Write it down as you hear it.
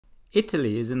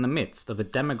Italy is in the midst of a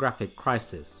demographic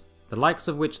crisis, the likes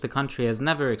of which the country has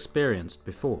never experienced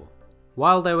before.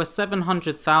 While there were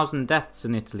 700,000 deaths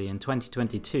in Italy in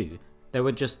 2022, there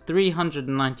were just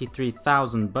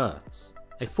 393,000 births,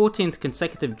 a 14th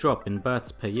consecutive drop in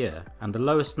births per year and the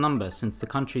lowest number since the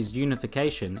country's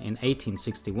unification in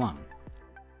 1861.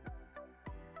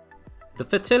 The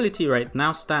fertility rate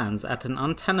now stands at an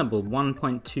untenable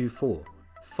 1.24,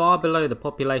 far below the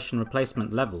population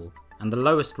replacement level and the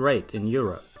lowest rate in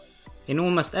Europe. In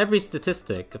almost every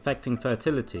statistic affecting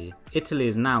fertility, Italy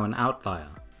is now an outlier.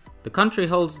 The country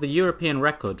holds the European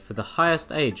record for the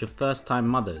highest age of first-time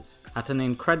mothers, at an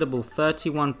incredible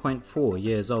 31.4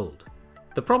 years old.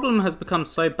 The problem has become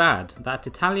so bad that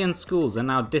Italian schools are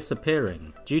now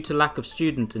disappearing due to lack of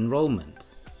student enrollment.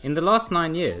 In the last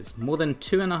 9 years, more than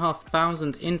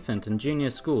 2,500 infant and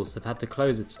junior schools have had to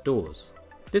close its doors.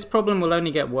 This problem will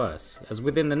only get worse, as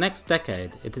within the next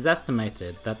decade it is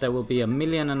estimated that there will be 1.5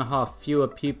 million fewer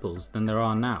pupils than there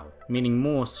are now, meaning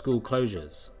more school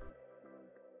closures.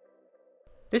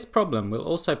 This problem will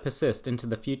also persist into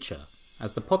the future,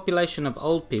 as the population of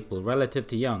old people relative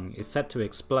to young is set to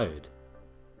explode.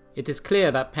 It is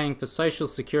clear that paying for social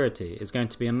security is going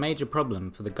to be a major problem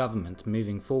for the government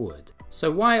moving forward. So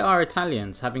why are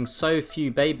Italians having so few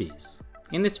babies?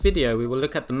 In this video we will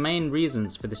look at the main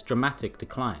reasons for this dramatic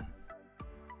decline.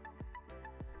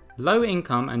 Low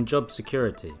income and job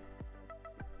security.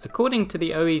 According to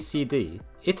the OECD,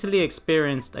 Italy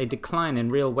experienced a decline in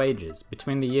real wages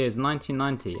between the years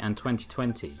 1990 and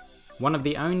 2020, one of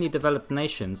the only developed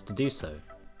nations to do so.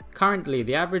 Currently,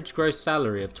 the average gross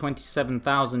salary of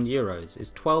 €27,000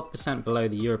 is 12% below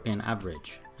the European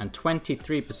average and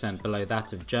 23% below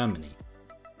that of Germany.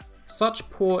 Such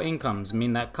poor incomes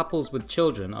mean that couples with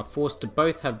children are forced to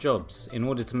both have jobs in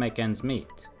order to make ends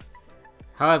meet.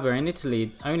 However, in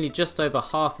Italy, only just over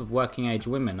half of working-age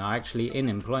women are actually in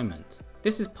employment.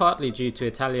 This is partly due to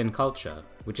Italian culture,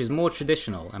 which is more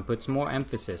traditional and puts more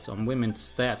emphasis on women to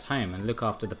stay at home and look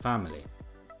after the family.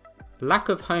 Lack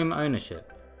of home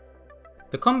ownership.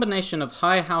 The combination of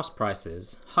high house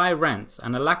prices, high rents,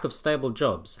 and a lack of stable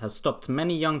jobs has stopped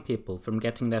many young people from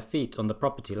getting their feet on the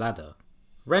property ladder.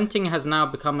 Renting has now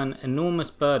become an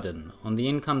enormous burden on the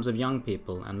incomes of young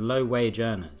people and low-wage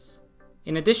earners.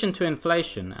 In addition to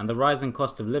inflation and the rising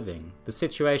cost of living, the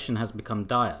situation has become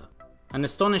dire. An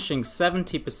astonishing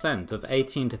 70% of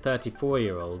 18 to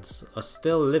 34-year-olds are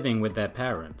still living with their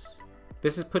parents.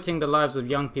 This is putting the lives of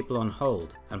young people on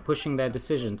hold and pushing their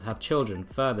decision to have children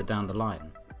further down the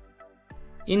line.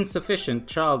 Insufficient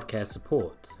childcare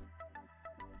support.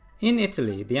 In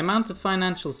Italy, the amount of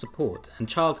financial support and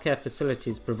childcare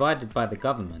facilities provided by the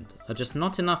government are just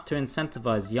not enough to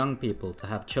incentivize young people to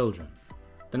have children.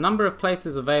 The number of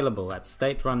places available at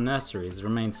state-run nurseries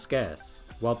remains scarce,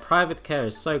 while private care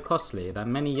is so costly that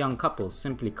many young couples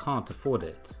simply can't afford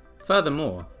it.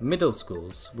 Furthermore, middle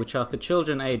schools, which are for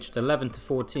children aged 11 to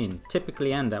 14,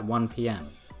 typically end at 1 p.m.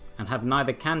 and have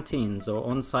neither canteens or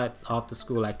on-site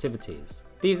after-school activities.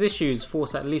 These issues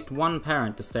force at least one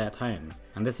parent to stay at home,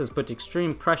 and this has put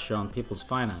extreme pressure on people's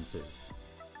finances.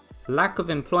 Lack of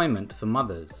employment for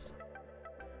mothers.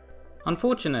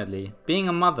 Unfortunately, being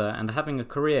a mother and having a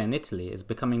career in Italy is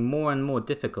becoming more and more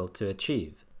difficult to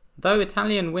achieve. Though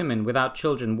Italian women without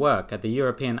children work at the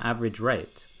European average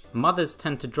rate, mothers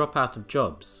tend to drop out of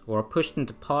jobs or are pushed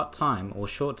into part-time or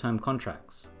short-term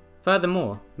contracts.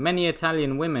 Furthermore, many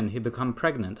Italian women who become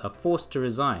pregnant are forced to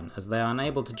resign as they are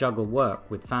unable to juggle work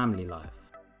with family life.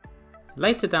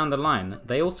 Later down the line,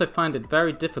 they also find it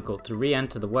very difficult to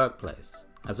re-enter the workplace,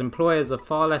 as employers are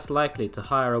far less likely to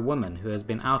hire a woman who has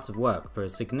been out of work for a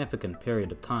significant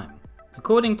period of time.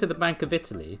 According to the Bank of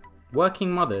Italy,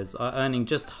 working mothers are earning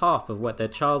just half of what their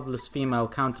childless female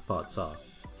counterparts are,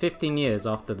 15 years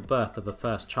after the birth of a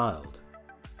first child.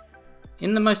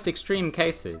 In the most extreme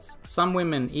cases, some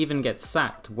women even get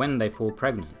sacked when they fall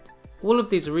pregnant. All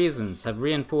of these reasons have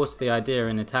reinforced the idea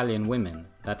in Italian women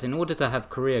that in order to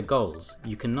have career goals,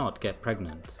 you cannot get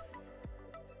pregnant.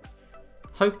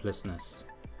 Hopelessness.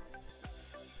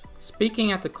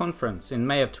 Speaking at a conference in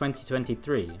May of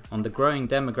 2023 on the growing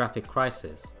demographic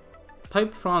crisis,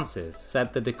 Pope Francis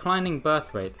said the declining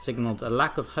birth rate signaled a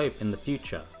lack of hope in the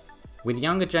future, with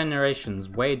younger generations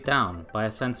weighed down by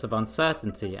a sense of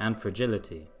uncertainty and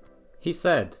fragility. He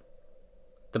said,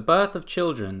 "The birth of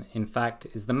children, in fact,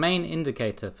 is the main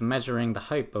indicator for measuring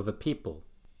the hope of a people.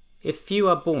 If few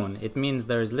are born, it means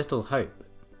there is little hope.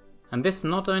 And this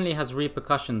not only has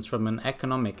repercussions from an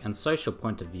economic and social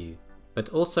point of view, but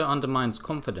also undermines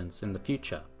confidence in the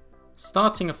future.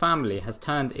 Starting a family has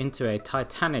turned into a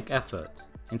titanic effort,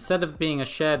 instead of being a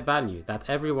shared value that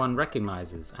everyone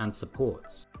recognizes and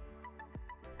supports."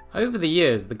 Over the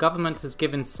years, the government has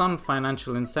given some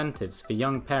financial incentives for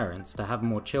young parents to have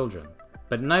more children,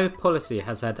 but no policy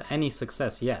has had any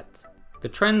success yet. The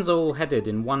trends are all headed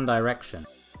in one direction.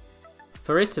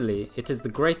 For Italy, it is the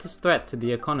greatest threat to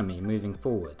the economy moving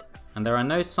forward, and there are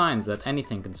no signs that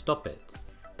anything can stop it.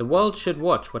 The world should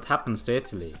watch what happens to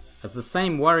Italy, as the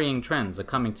same worrying trends are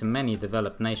coming to many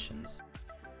developed nations.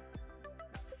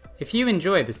 If you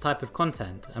enjoy this type of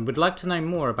content and would like to know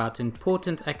more about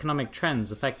important economic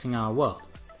trends affecting our world,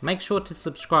 make sure to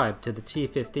subscribe to the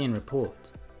T15 report.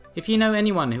 If you know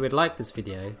anyone who would like this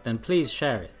video, then please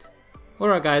share it.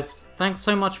 Alright guys, thanks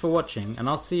so much for watching and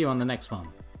I'll see you on the next one.